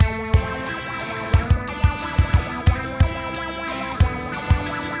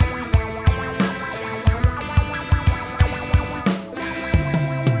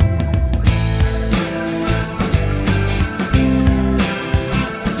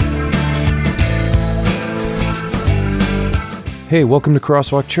Hey, welcome to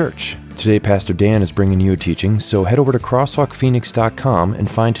Crosswalk Church. Today, Pastor Dan is bringing you a teaching, so head over to crosswalkphoenix.com and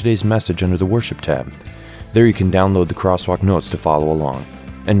find today's message under the Worship tab. There you can download the Crosswalk notes to follow along.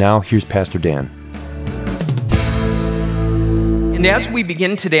 And now, here's Pastor Dan. And as we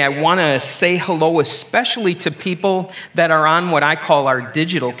begin today, I want to say hello especially to people that are on what I call our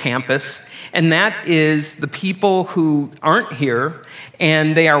digital campus, and that is the people who aren't here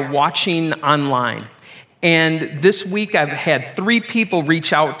and they are watching online. And this week I've had 3 people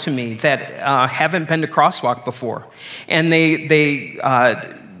reach out to me that haven't been to Crosswalk before. And they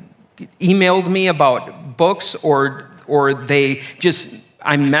emailed me about books or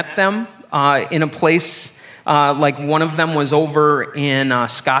I met them in a place, like one of them was over in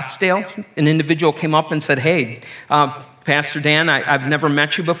Scottsdale. An individual came up and said, hey, Pastor Dan, I've never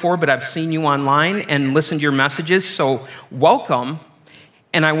met you before, but I've seen you online and listened to your messages, so welcome.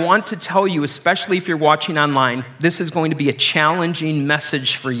 And I want to tell you, especially if you're watching online, this is going to be a challenging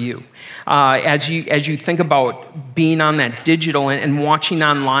message for you. As you think about being on that digital and watching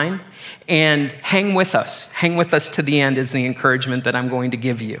online, and hang with us to the end is the encouragement that I'm going to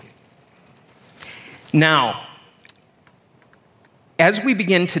give you. Now, as we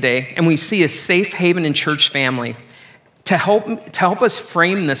begin today, and we see a Safe Haven and Church family, to help us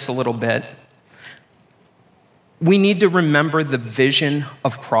frame this a little bit, we need to remember the vision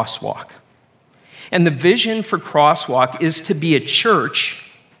of Crosswalk. And the vision for Crosswalk is to be a church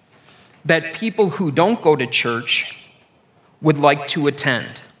that people who don't go to church would like to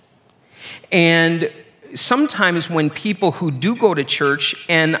attend. And sometimes when people who do go to church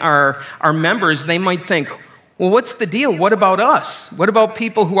and are members, they might think, well, what's the deal? What about us? What about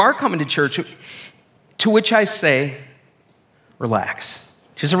people who are coming to church? To which I say, relax.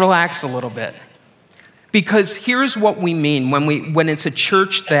 Just relax a little bit. Because here's what we mean when it's a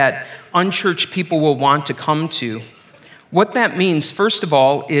church that unchurched people will want to come to. What that means, first of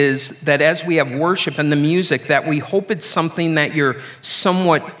all, is that as we have worship and the music, that we hope it's something that you're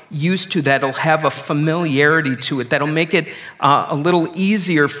somewhat used to, that'll have a familiarity to it, that'll make it a little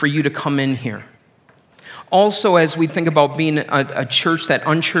easier for you to come in here. Also, as we think about being a church that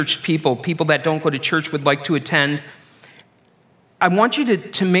unchurched people that don't go to church would like to attend, I want you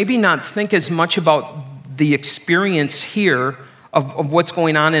to maybe not think as much about the experience here of what's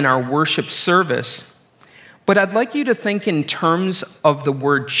going on in our worship service, but I'd like you to think in terms of the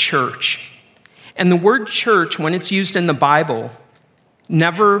word church. And the word church, when it's used in the Bible,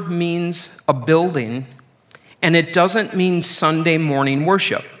 never means a building, and it doesn't mean Sunday morning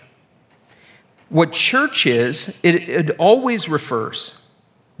worship. What church is, it always refers,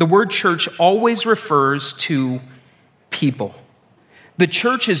 the word church always refers to people. The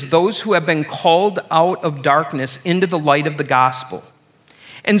church is those who have been called out of darkness into the light of the gospel.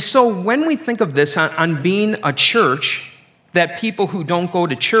 And so when we think of this on being a church that people who don't go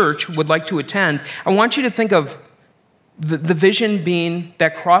to church would like to attend, I want you to think of the vision being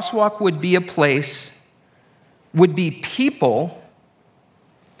that Crosswalk would be a place, would be people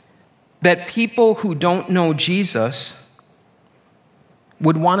that people who don't know Jesus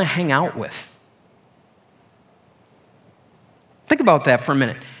would want to hang out with. Think about that for a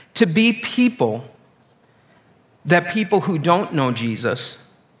minute. To be people that people who don't know Jesus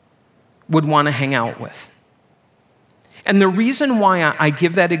would want to hang out with. And the reason why I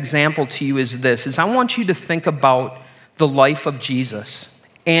give that example to you is this, is I want you to think about the life of Jesus.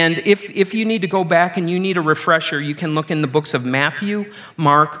 And if you need to go back and you need a refresher, you can look in the books of Matthew,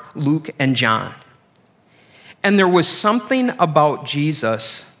 Mark, Luke, and John. And there was something about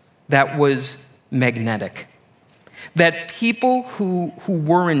Jesus that was magnetic. That people who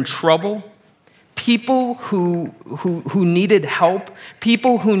were in trouble, people who needed help,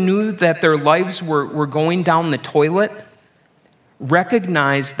 people who knew that their lives were going down the toilet,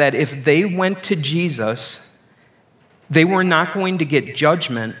 recognized that if they went to Jesus, they were not going to get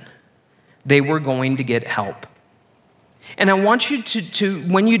judgment, they were going to get help. And I want you to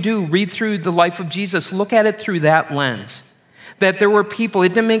when you do read through the life of Jesus, look at it through that lens. That there were people, it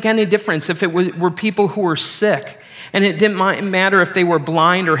didn't make any difference if it were people who were sick. And it didn't matter if they were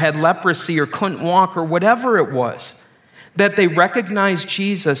blind or had leprosy or couldn't walk or whatever it was, that they recognized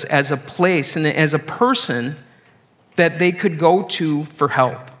Jesus as a place and as a person that they could go to for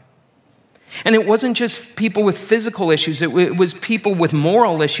help. And it wasn't just people with physical issues, it was people with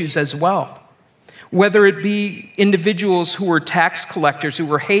moral issues as well. Whether it be individuals who were tax collectors, who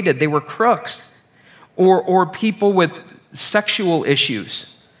were hated, they were crooks, or people with sexual issues.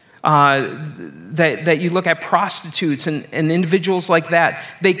 That you look at prostitutes and individuals like that.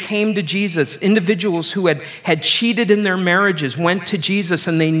 They came to Jesus. Individuals who had cheated in their marriages went to Jesus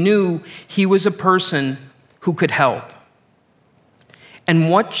and they knew he was a person who could help. And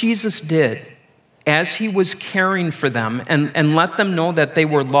what Jesus did as he was caring for them and let them know that they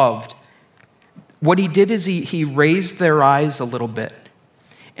were loved, what he did is he raised their eyes a little bit.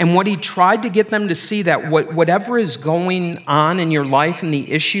 And what he tried to get them to see that whatever is going on in your life and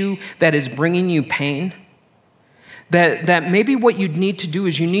the issue that is bringing you pain, that maybe what you'd need to do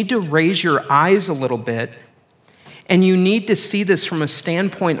is you need to raise your eyes a little bit, and you need to see this from a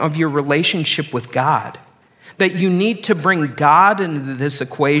standpoint of your relationship with God. That you need to bring God into this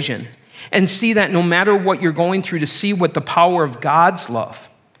equation and see that no matter what you're going through, to see what the power of God's love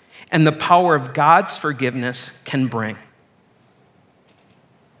and the power of God's forgiveness can bring.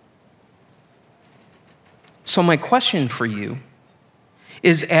 So my question for you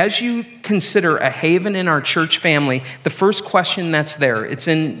is, as you consider a haven in our church family, the first question that's there, it's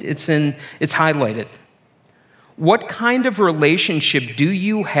highlighted. What kind of relationship do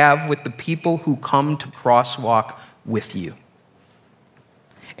you have with the people who come to Crosswalk with you?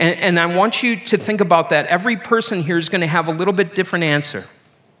 And I want you to think about that. Every person here is going to have a little bit different answer.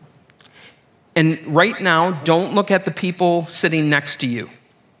 And right now, don't look at the people sitting next to you.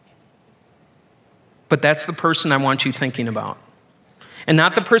 But that's the person I want you thinking about. And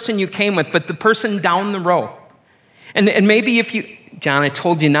not the person you came with, but the person down the row. And maybe if you, John, I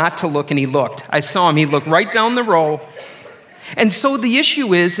told you not to look, and he looked. I saw him. He looked right down the row. And so the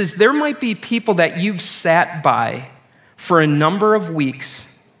issue is there might be people that you've sat by for a number of weeks.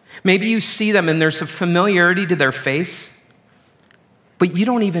 Maybe you see them and there's a familiarity to their face, but you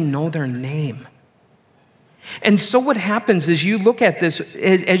don't even know their name. And so what happens is you look at this,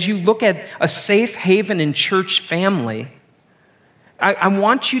 as you look at a safe haven in church family, I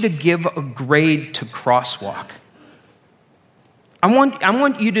want you to give a grade to Crosswalk. I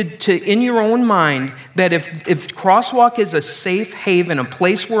want you to, in your own mind, that if Crosswalk is a safe haven, a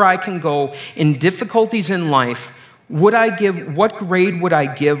place where I can go in difficulties in life, what grade would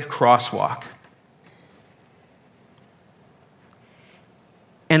I give Crosswalk?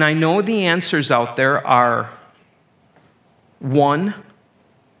 And I know the answers out there are 1,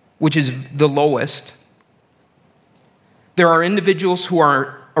 which is the lowest. There are individuals who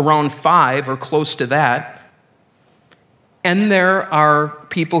are around 5 or close to that. And there are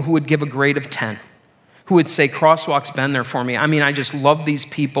people who would give a grade of 10, who would say, Crosswalk's been there for me. I mean, I just love these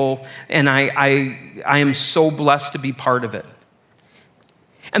people, and I am so blessed to be part of it.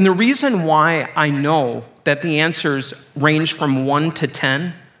 And the reason why I know that the answers range from 1 to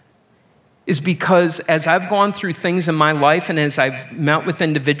 10 is because as I've gone through things in my life and as I've met with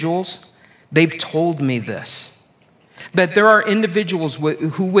individuals, they've told me this. That there are individuals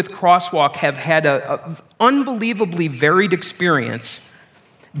who with Crosswalk have had an unbelievably varied experience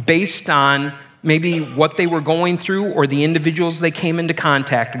based on maybe what they were going through or the individuals they came into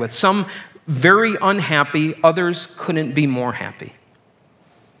contact with. Some very unhappy, others couldn't be more happy.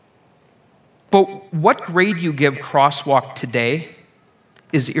 But what grade you give Crosswalk today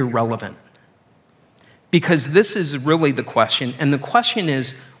is irrelevant. Because this is really the question, and the question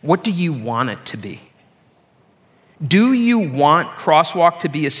is, what do you want it to be? Do you want Crosswalk to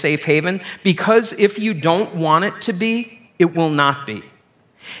be a safe haven? Because if you don't want it to be, it will not be.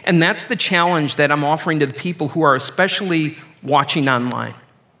 And that's the challenge that I'm offering to the people who are especially watching online.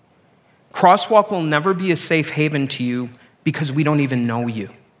 Crosswalk will never be a safe haven to you because we don't even know you.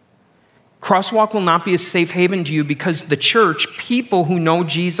 Crosswalk will not be a safe haven to you because the church, people who know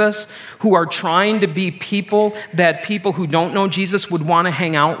Jesus, who are trying to be people that people who don't know Jesus would want to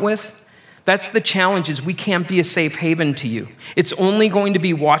hang out with, that's the challenge, is we can't be a safe haven to you. It's only going to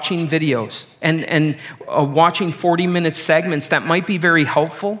be watching videos and watching 40-minute segments that might be very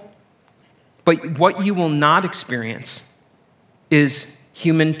helpful, but what you will not experience is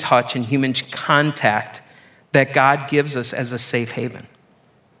human touch and human contact that God gives us as a safe haven.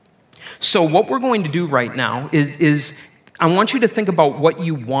 So what we're going to do right now is I want you to think about what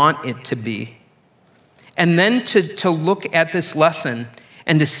you want it to be, and then to look at this lesson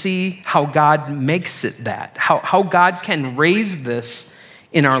and to see how God makes it that, how God can raise this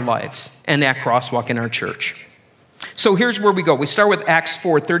in our lives and at Crosswalk in our church. So here's where we go. We start with Acts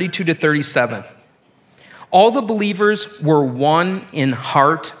 4:32-37. All the believers were one in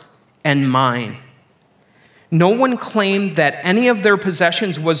heart and mind. No one claimed that any of their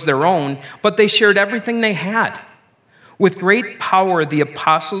possessions was their own, but they shared everything they had. With great power, the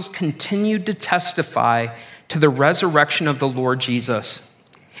apostles continued to testify to the resurrection of the Lord Jesus.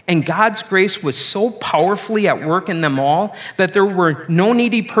 And God's grace was so powerfully at work in them all that there were no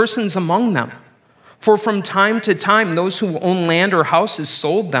needy persons among them. For from time to time, those who owned land or houses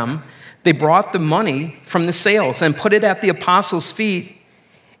sold them. They brought the money from the sales and put it at the apostles' feet,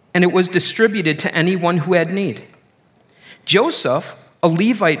 and it was distributed to anyone who had need. Joseph, a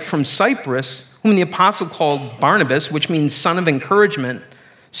Levite from Cyprus, whom the apostle called Barnabas, which means son of encouragement,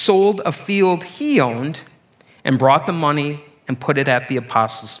 sold a field he owned and brought the money and put it at the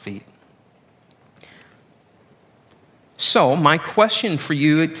apostles' feet. So, my question for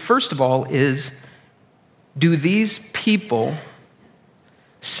you, first of all, is, do these people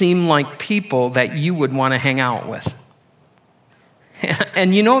seem like people that you would want to hang out with?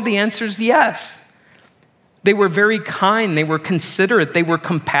 And you know the answer is yes. They were very kind, they were considerate, they were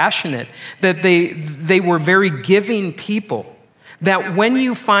compassionate, that they were very giving people. That when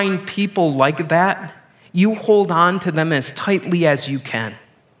you find people like that, you hold on to them as tightly as you can.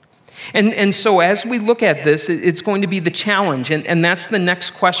 And so as we look at this, it's going to be the challenge, and that's the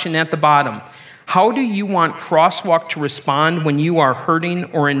next question at the bottom. How do you want Crosswalk to respond when you are hurting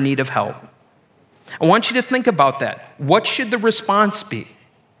or in need of help? I want you to think about that. What should the response be?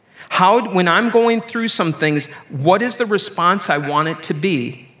 When I'm going through some things, what is the response I want it to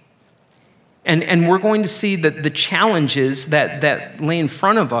be? And we're going to see the challenges that lay in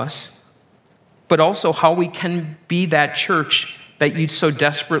front of us, but also how we can be that church that you so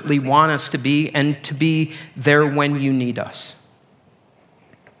desperately want us to be, and to be there when you need us.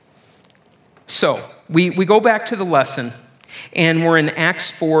 So, we go back to the lesson, and we're in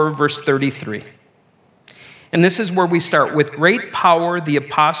Acts 4, verse 33. And this is where we start. With great power, the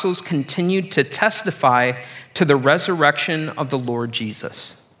apostles continued to testify to the resurrection of the Lord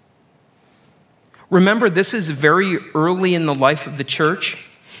Jesus. Remember, this is very early in the life of the church,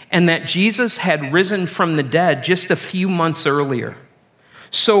 and that Jesus had risen from the dead just a few months earlier.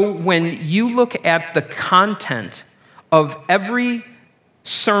 So when you look at the content of every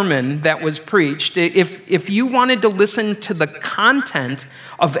sermon that was preached, if you wanted to listen to the content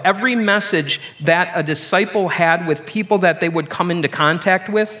of every message that a disciple had with people that they would come into contact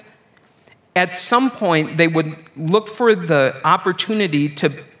with, at some point they would look for the opportunity to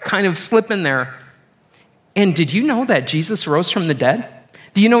kind of slip in there. And did you know that Jesus rose from the dead?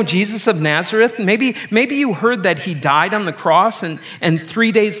 Do you know Jesus of Nazareth? Maybe you heard that he died on the cross and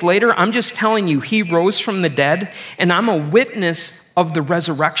 3 days later, I'm just telling you, he rose from the dead, and I'm a witness of the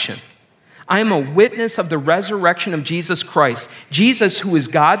resurrection. I am a witness of the resurrection of Jesus Christ. Jesus, who is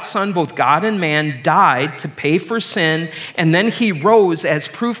God's Son, both God and man, died to pay for sin, and then he rose as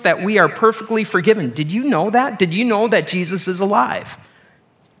proof that we are perfectly forgiven. Did you know that? Did you know that Jesus is alive?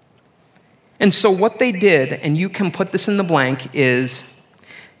 And so what they did, and you can put this in the blank, is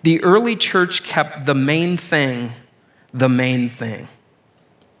the early church kept the main thing the main thing.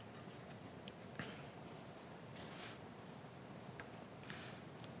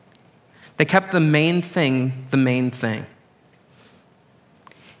 They kept the main thing the main thing.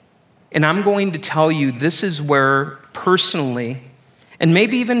 And I'm going to tell you, this is where personally, and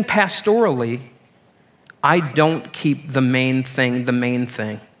maybe even pastorally, I don't keep the main thing the main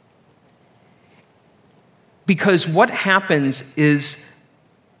thing. Because what happens is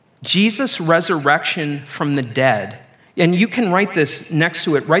Jesus' resurrection from the dead, and you can write this next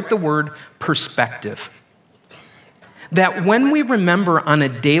to it, write the word perspective. That when we remember on a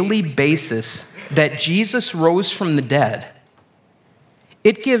daily basis that Jesus rose from the dead,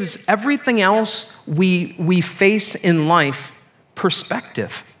 it gives everything else we face in life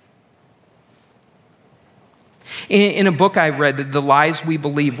perspective. In a book I read, The Lies We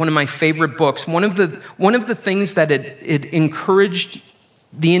Believe, one of my favorite books, one of the things that it encouraged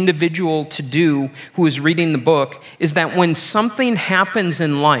the individual to do who is reading the book is that when something happens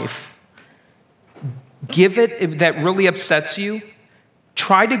in life, if that really upsets you,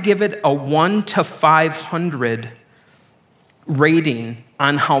 try to give it a 1 to 500 rating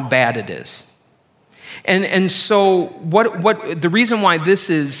on how bad it is. And so what the reason why this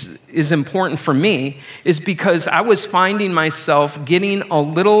is important for me is because I was finding myself getting a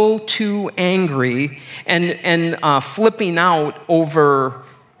little too angry and flipping out over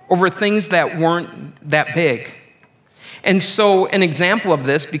things that weren't that big. And so an example of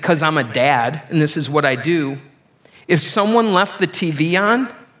this, because I'm a dad and this is what I do, if someone left the TV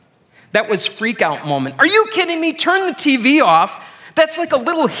on, that was freak out moment. Are you kidding me? Turn the TV off. That's like a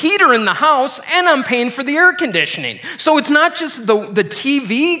little heater in the house, and I'm paying for the air conditioning. So it's not just the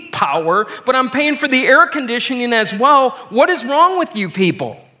TV power, but I'm paying for the air conditioning as well. What is wrong with you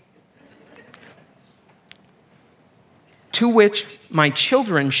people? To which my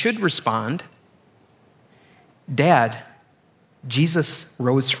children should respond, Dad, Jesus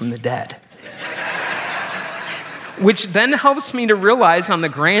rose from the dead. Which then helps me to realize on the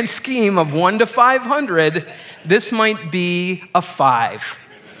grand scheme of 1 to 500, this might be a 5.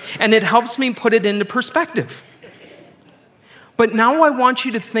 And it helps me put it into perspective. But now I want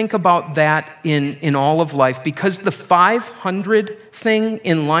you to think about that in all of life, because the 500 thing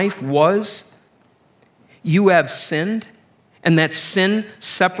in life was you have sinned, and that sin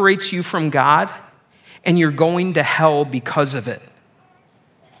separates you from God, and you're going to hell because of it.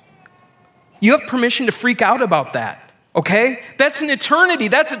 You have permission to freak out about that, okay? That's an eternity.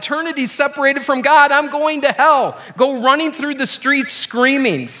 That's eternity separated from God. I'm going to hell. Go running through the streets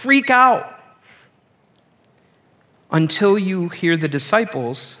screaming, freak out. Until you hear the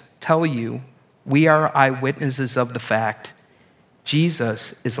disciples tell you, we are eyewitnesses of the fact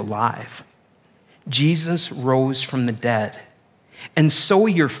Jesus is alive. Jesus rose from the dead. And so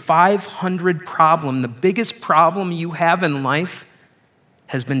your 500 problem, the biggest problem you have in life,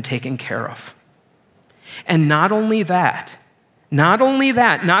 has been taken care of. And not only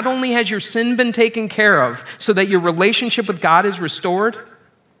only has your sin been taken care of so that your relationship with God is restored,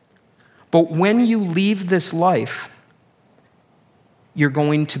 but when you leave this life, you're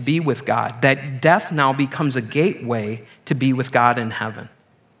going to be with God. That death now becomes a gateway to be with God in heaven.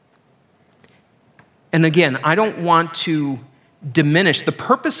 And again, I don't want to diminish. The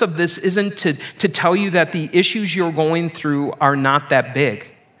purpose of this isn't to tell you that the issues you're going through are not that big.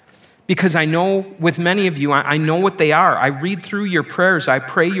 Because I know with many of you, I know what they are. I read through your prayers. I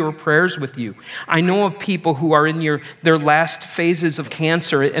pray your prayers with you. I know of people who are in their last phases of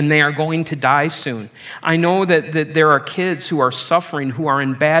cancer and they are going to die soon. I know that there are kids who are suffering, who are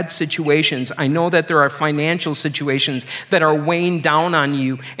in bad situations. I know that there are financial situations that are weighing down on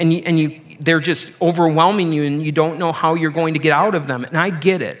you and they're just overwhelming you and you don't know how you're going to get out of them. And I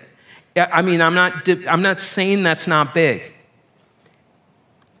get it. I mean, I'm not saying that's not big.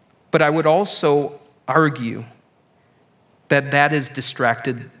 But I would also argue that is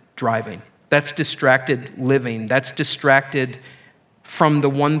distracted driving. That's distracted living. That's distracted from the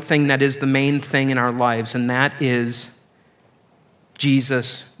one thing that is the main thing in our lives, and that is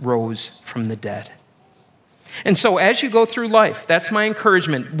Jesus rose from the dead. And so as you go through life, that's my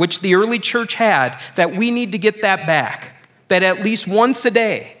encouragement, which the early church had, that we need to get that back, that at least once a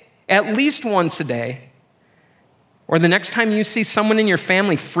day, or the next time you see someone in your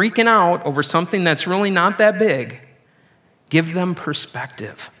family freaking out over something that's really not that big, give them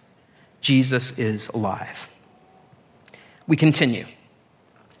perspective. Jesus is alive. We continue.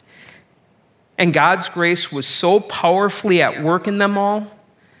 And God's grace was so powerfully at work in them all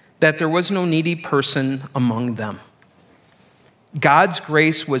that there was no needy person among them. God's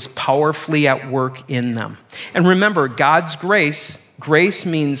grace was powerfully at work in them. And remember, God's grace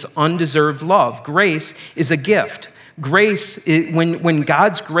means undeserved love. Grace is a gift. Grace, when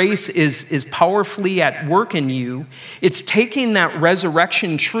God's grace is powerfully at work in you, it's taking that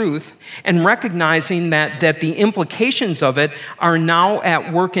resurrection truth and recognizing that the implications of it are now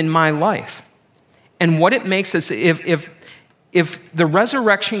at work in my life. And what it makes us, if the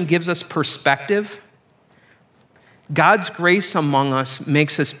resurrection gives us perspective, God's grace among us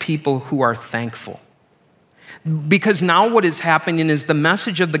makes us people who are thankful. Because now what is happening is the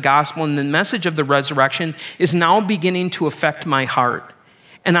message of the gospel and the message of the resurrection is now beginning to affect my heart.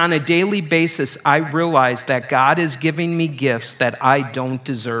 And on a daily basis, I realize that God is giving me gifts that I don't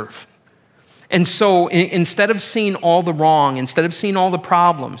deserve. And so instead of seeing all the wrong, instead of seeing all the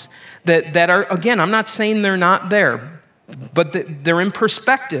problems that are, again, I'm not saying they're not there, but they're in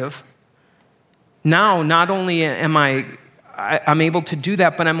perspective. Now, not only am I'm able to do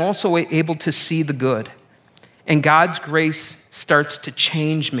that, but I'm also able to see the good. And God's grace starts to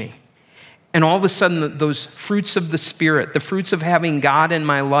change me. And all of a sudden, those fruits of the Spirit, the fruits of having God in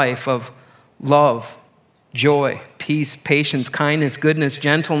my life, of love, joy, peace, patience, kindness, goodness,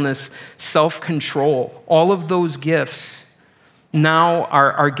 gentleness, self-control, all of those gifts now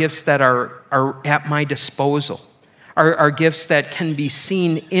are gifts that are at my disposal, are gifts that can be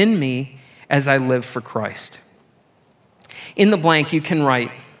seen in me as I live for Christ. In the blank, you can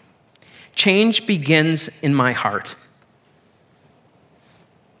write, change begins in my heart.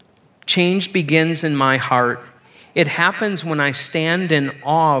 Change begins in my heart. It happens when I stand in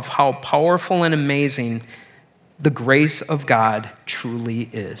awe of how powerful and amazing the grace of God truly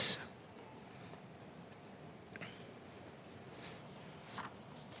is.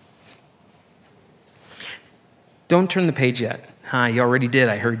 Don't turn the page yet. You already did,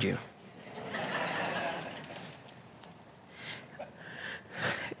 I heard you.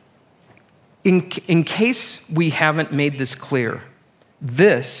 In case we haven't made this clear,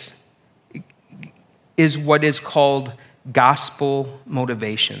 this is what is called gospel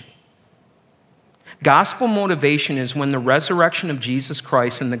motivation. Gospel motivation is when the resurrection of Jesus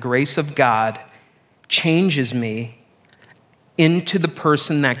Christ and the grace of God changes me into the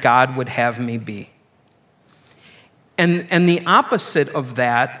person that God would have me be. And the opposite of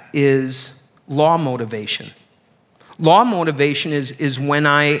that is law motivation. Law motivation is when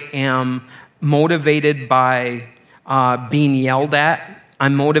I am motivated by being yelled at.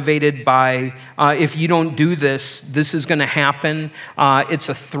 I'm motivated by, if you don't do this, this is going to happen. It's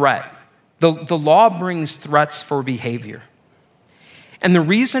a threat. The law brings threats for behavior. And the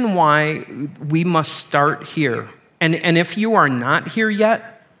reason why we must start here, and if you are not here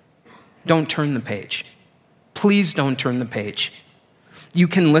yet, don't turn the page. Please don't turn the page. You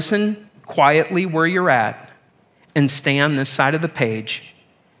can listen quietly where you're at and stay on this side of the page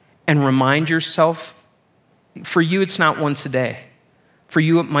and remind yourself, for you it's not once a day. For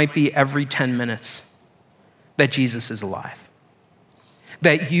you it might be every 10 minutes that Jesus is alive.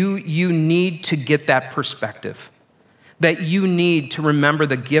 That you need to get that perspective. That you need to remember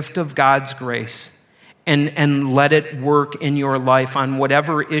the gift of God's grace and let it work in your life on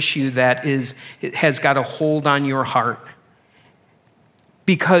whatever issue that has got a hold on your heart.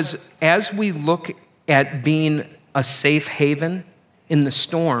 Because as we look at being a safe haven in the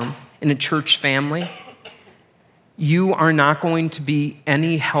storm, in a church family, you are not going to be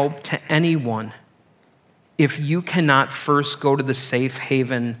any help to anyone if you cannot first go to the safe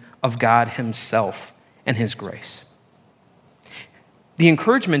haven of God himself and his grace. The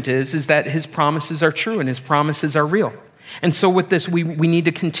encouragement is that his promises are true and his promises are real. And so with this, we need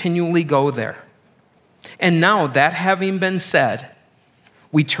to continually go there. And now, that having been said,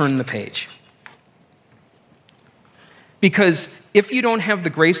 we turn the page. Because if you don't have the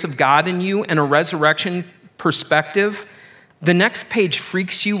grace of God in you and a resurrection perspective, the next page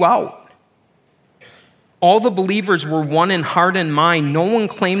freaks you out. All the believers were one in heart and mind. No one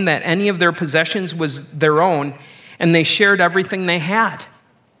claimed that any of their possessions was their own, and they shared everything they had.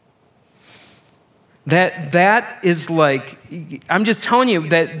 That is like, I'm just telling you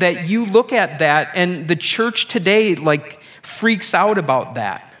that you look at that, and the church today like freaks out about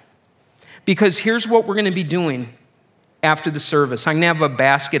that. Because here's what we're going to be doing after the service. I'm going to have a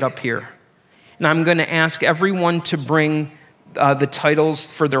basket up here, and I'm going to ask everyone to bring the titles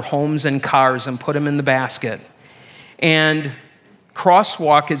for their homes and cars and put them in the basket. And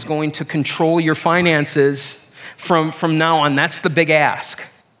Crosswalk is going to control your finances from now on. That's the big ask.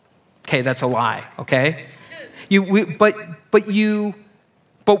 Okay, that's a lie, okay? But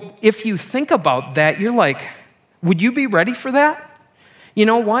if you think about that, you're like, would you be ready for that? You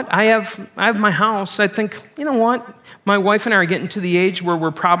know what? I have my house. I think, you know what? My wife and I are getting to the age where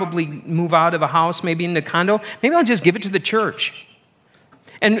we're probably move out of a house, maybe into a condo. Maybe I'll just give it to the church.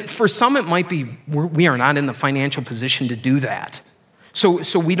 And for some, it might be we are not in the financial position to do that.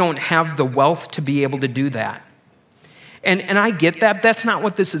 So we don't have the wealth to be able to do that. And I get that. That's not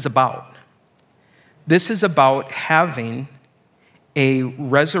what this is about. This is about having a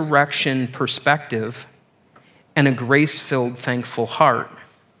resurrection perspective and a grace-filled, thankful heart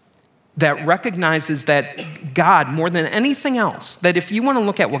that recognizes that God, more than anything else, that if you want to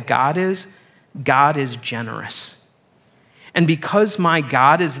look at what God is generous. And because my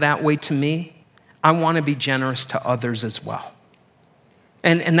God is that way to me, I want to be generous to others as well.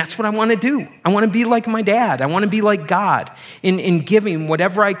 And that's what I want to do. I want to be like my dad. I want to be like God in giving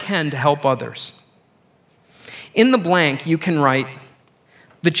whatever I can to help others. In the blank, you can write,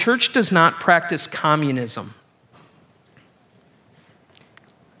 the church does not practice communism.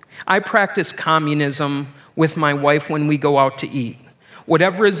 I practice communism with my wife when we go out to eat.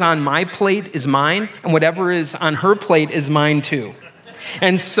 Whatever is on my plate is mine, and whatever is on her plate is mine too.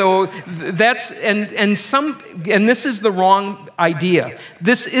 And so that's, and this is the wrong idea.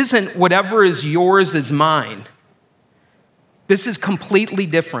 This isn't whatever is yours is mine. This is completely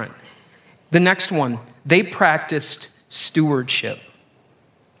different. The next one, they practiced stewardship.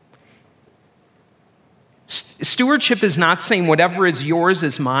 Stewardship is not saying whatever is yours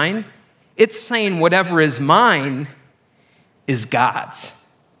is mine. It's saying whatever is mine is God's.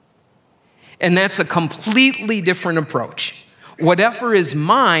 And that's a completely different approach. Whatever is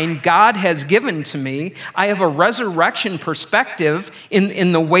mine, God has given to me. I have a resurrection perspective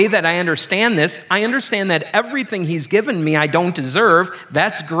in the way that I understand this. I understand that everything he's given me I don't deserve.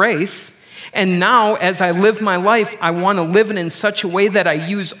 That's grace. And now, as I live my life, I want to live it in such a way that I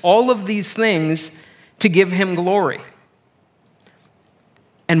use all of these things to give him glory.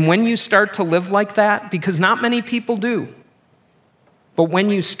 And when you start to live like that, because not many people do, but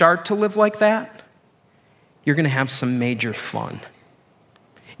when you start to live like that, you're going to have some major fun.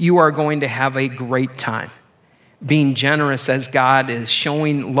 You are going to have a great time being generous as God is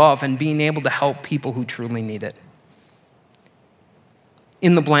showing love and being able to help people who truly need it.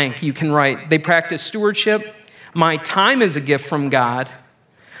 In the blank, you can write, they practice stewardship. My time is a gift from God.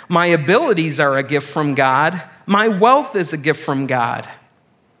 My abilities are a gift from God. My wealth is a gift from God.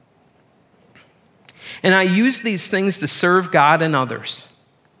 And I use these things to serve God and others.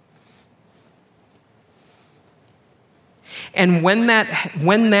 And when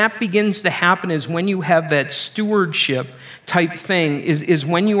that begins to happen is when you have that stewardship type thing, is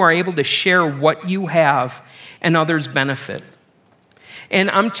when you are able to share what you have and others benefit. And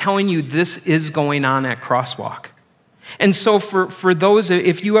I'm telling you, this is going on at Crosswalk. And so for those,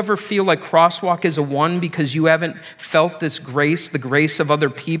 if you ever feel like Crosswalk is a one because you haven't felt this grace, the grace of other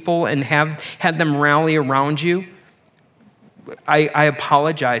people, and have had them rally around you, I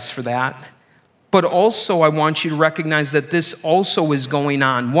apologize for that. But also I want you to recognize that this also is going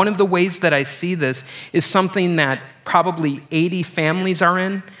on. One of the ways that I see this is something that probably 80 families are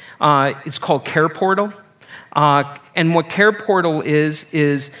in. It's called Care Portal. And what Care Portal is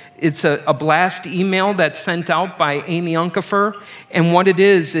it's a blast email that's sent out by Amy Unkefer. And what it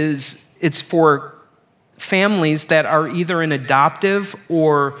is it's for families that are either in adoptive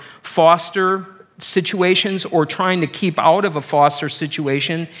or foster situations or trying to keep out of a foster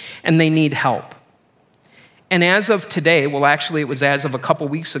situation, and they need help. And as of today, well, actually, it was as of a couple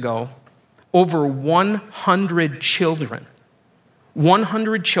weeks ago, over 100 children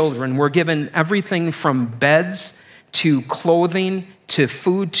were given everything from beds to clothing to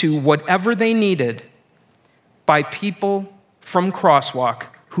food to whatever they needed by people from Crosswalk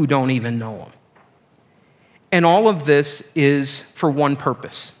who don't even know them. And all of this is for one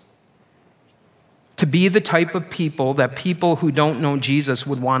purpose: to be the type of people that people who don't know Jesus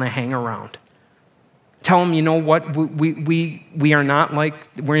would want to hang around. Tell them, you know what, we are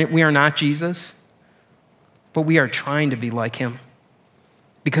not Jesus, but we are trying to be like him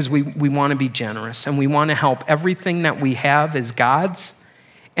because we want to be generous and we want to help. Everything that we have is God's,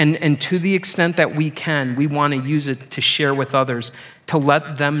 and to the extent that we can, we want to use it to share with others, to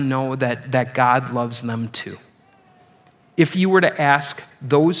let them know that God loves them too. If you were to ask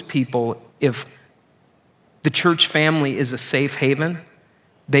those people if the church family is a safe haven,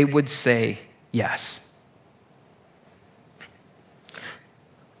 they would say yes.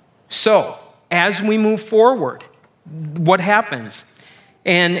 So, as we move forward, what happens?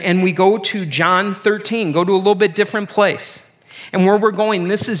 And we go to John 13, go to a little bit different place. And where we're going,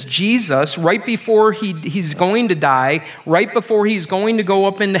 this is Jesus right before he's going to die, right before he's going to go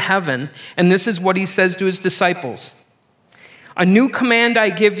up into heaven. And this is what he says to his disciples. A new command I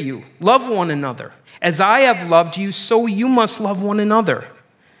give you, love one another. As I have loved you, so you must love one another.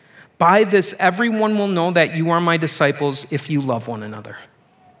 By this, everyone will know that you are my disciples if you love one another.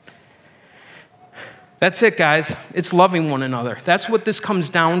 That's it, guys. It's loving one another. That's what this comes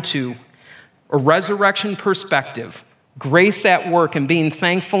down to. A resurrection perspective, grace at work and being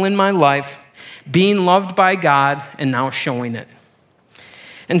thankful in my life, being loved by God, and now showing it.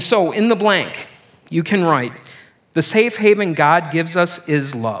 And so in the blank, you can write, the safe haven God gives us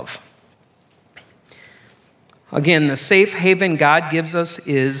is love. Again, the safe haven God gives us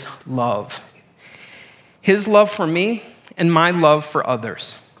is love. His love for me and my love for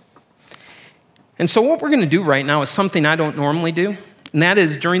others. And so what we're going to do right now is something I don't normally do, and that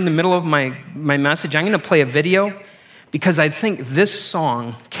is during the middle of my message, I'm going to play a video because I think this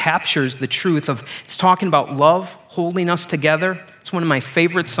song captures the truth of, it's talking about love, holding us together. It's one of my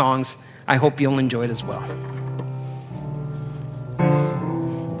favorite songs. I hope you'll enjoy it as well.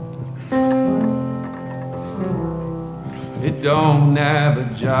 It don't have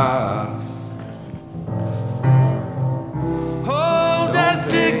a job. Hold us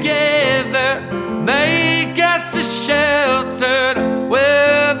together, make us a shelter,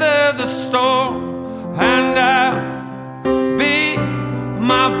 weather the storm, and I'll be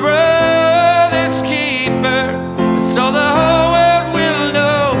my brother's keeper, so the whole world will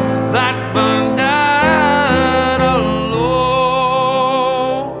know that I'm not alone.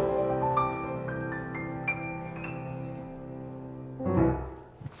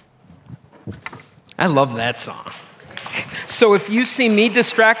 I love that song. So if you see me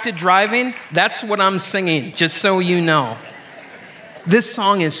distracted driving, that's what I'm singing, just so you know. This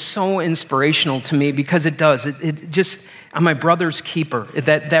song is so inspirational to me because it does. It just, I'm my brother's keeper.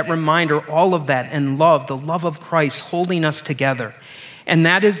 That reminder, all of that, and love, the love of Christ holding us together. And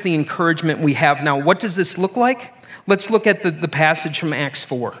that is the encouragement we have now. What does this look like? Let's look at the passage from Acts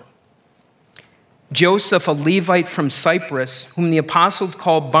 4. Joseph, a Levite from Cyprus, whom the apostles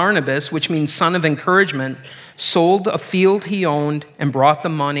called Barnabas, which means son of encouragement, sold a field he owned and brought the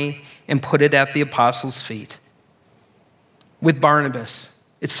money and put it at the apostles' feet. With Barnabas,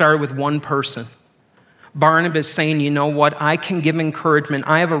 it started with one person. Barnabas saying, you know what, I can give encouragement.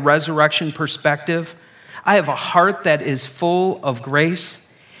 I have a resurrection perspective. I have a heart that is full of grace.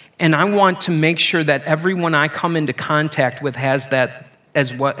 And I want to make sure that everyone I come into contact with has that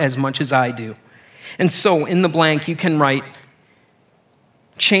as much as I do. And so in the blank, you can write,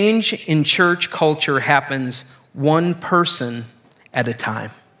 change in church culture happens one person at a time.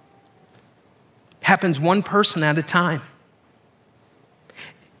 Happens one person at a time.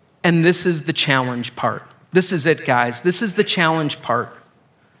 And this is the challenge part. This is it, guys. This is the challenge part.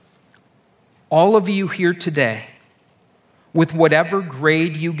 All of you here today, with whatever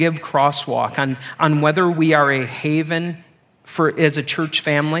grade you give Crosswalk on whether we are a haven as a church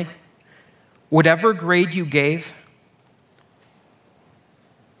family, whatever grade you gave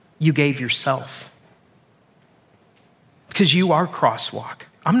yourself. Because you are Crosswalk.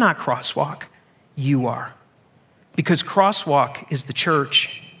 I'm not Crosswalk. You are. Because Crosswalk is the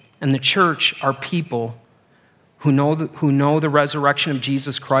church, and the church are people who know the resurrection of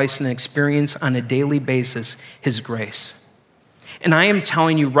Jesus Christ and experience on a daily basis his grace. And I am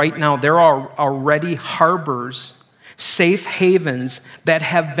telling you right now, there are already harbors, safe havens that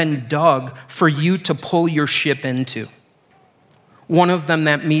have been dug for you to pull your ship into. One of them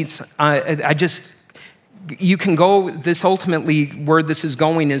that meets, you can go, this ultimately, where this is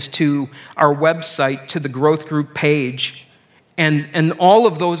going is to our website, to the growth group page, and all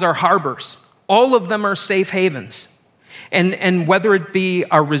of those are harbors. All of them are safe havens. And whether it be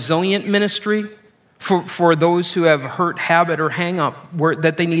our resilient ministry, for those who have hurt habit or hang up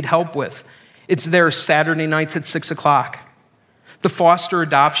that they need help with. It's there Saturday nights at 6 o'clock. The foster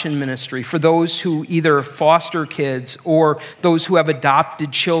adoption ministry, for those who either foster kids or those who have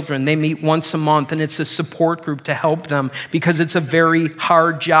adopted children, they meet once a month and it's a support group to help them because it's a very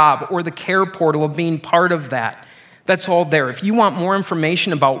hard job. Or the care portal of being part of that. That's all there. If you want more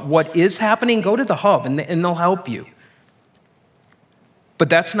information about what is happening, go to the hub and they'll help you. But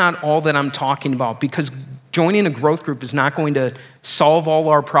that's not all that I'm talking about, because joining a growth group is not going to solve all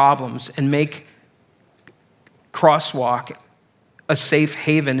our problems and make Crosswalk a safe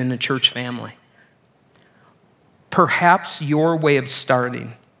haven in a church family. Perhaps your way of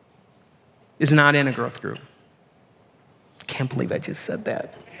starting is not in a growth group. I can't believe I just said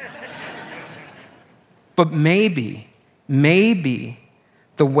that. But maybe the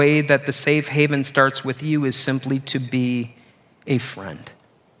way that the safe haven starts with you is simply to be a friend.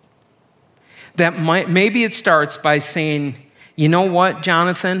 Maybe it starts by saying, you know what,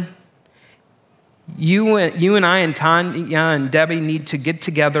 Jonathan? You and I and Tanya and Debbie need to get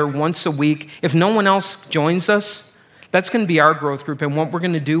together once a week. If no one else joins us, that's going to be our growth group. And what we're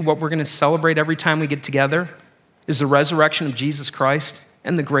going to do, what we're going to celebrate every time we get together is the resurrection of Jesus Christ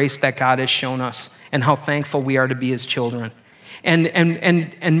and the grace that God has shown us and how thankful we are to be his children.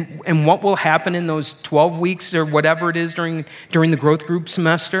 And what will happen in those 12 weeks or whatever it is during the growth group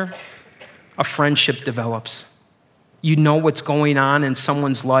semester? A friendship develops. You know what's going on in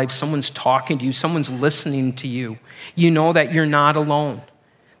someone's life. Someone's talking to you. Someone's listening to you. You know that you're not alone.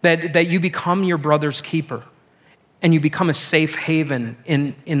 That you become your brother's keeper. And you become a safe haven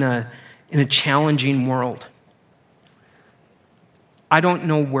in a challenging world. I don't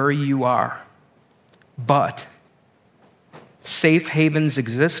know where you are, but safe havens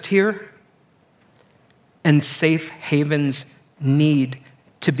exist here, and safe havens need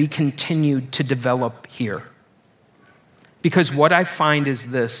to be continued to develop here. Because what I find is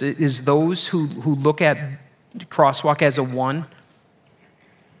this, is those who look at Crosswalk as a one.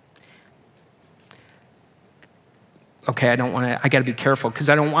 Okay, I got to be careful because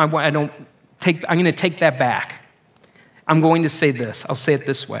I'm going to take that back. I'm going to say this. I'll say it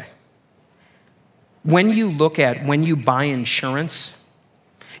this way. When you buy insurance,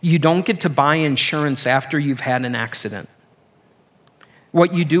 you don't get to buy insurance after you've had an accident.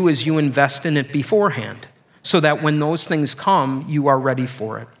 What you do is you invest in it beforehand so that when those things come, you are ready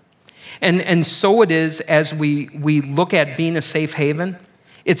for it. And so it is as we look at being a safe haven.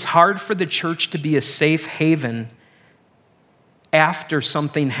 It's hard for the church to be a safe haven after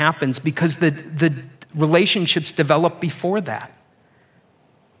something happens because the relationships develop before that.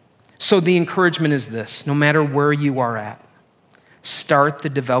 So the encouragement is this: no matter where you are at, start the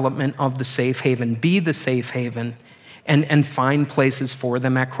development of the safe haven. Be the safe haven and find places for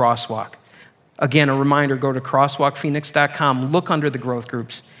them at Crosswalk. Again, a reminder, go to crosswalkphoenix.com, look under the growth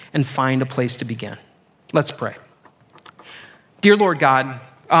groups, and find a place to begin. Let's pray. Dear Lord God,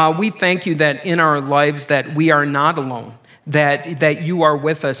 we thank you that in our lives that we are not alone, that you are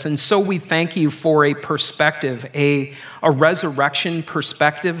with us. And so we thank you for a perspective, a resurrection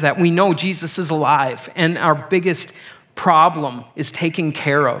perspective, that we know Jesus is alive and our biggest problem is taken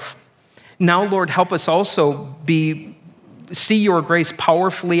care of. Now, Lord, help us also be see your grace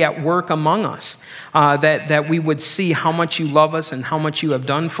powerfully at work among us, that we would see how much you love us and how much you have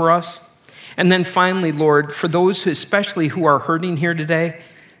done for us. And then finally, Lord, for those especially who are hurting here today,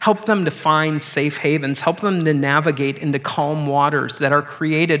 help them to find safe havens. Help them to navigate into calm waters that are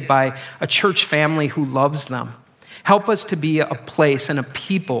created by a church family who loves them. Help us to be a place and a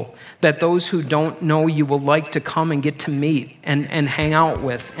people that those who don't know you will like to come and get to meet and hang out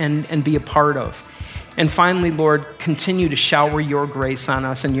with and be a part of. And finally, Lord, continue to shower your grace on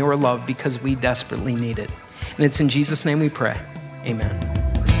us and your love because we desperately need it. And it's in Jesus' name we pray. Amen.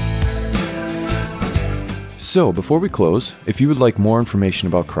 So, before we close, if you would like more information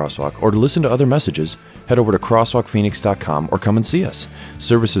about Crosswalk or to listen to other messages, head over to crosswalkphoenix.com or come and see us.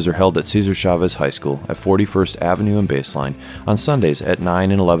 Services are held at Cesar Chavez High School at 41st Avenue and Baseline on Sundays at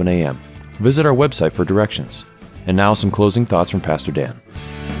 9 and 11 a.m. Visit our website for directions. And now some closing thoughts from Pastor Dan.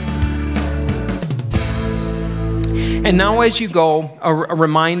 And now as you go, a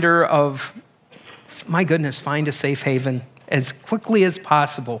reminder of, my goodness, find a safe haven as quickly as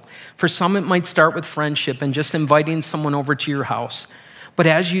possible. For some, it might start with friendship and just inviting someone over to your house. But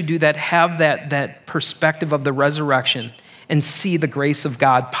as you do that, have that perspective of the resurrection and see the grace of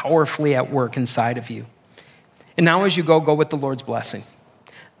God powerfully at work inside of you. And now as you go with the Lord's blessing.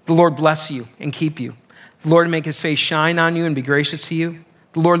 The Lord bless you and keep you. The Lord make his face shine on you and be gracious to you.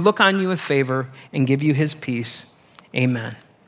 The Lord look on you with favor and give you his peace. Amen.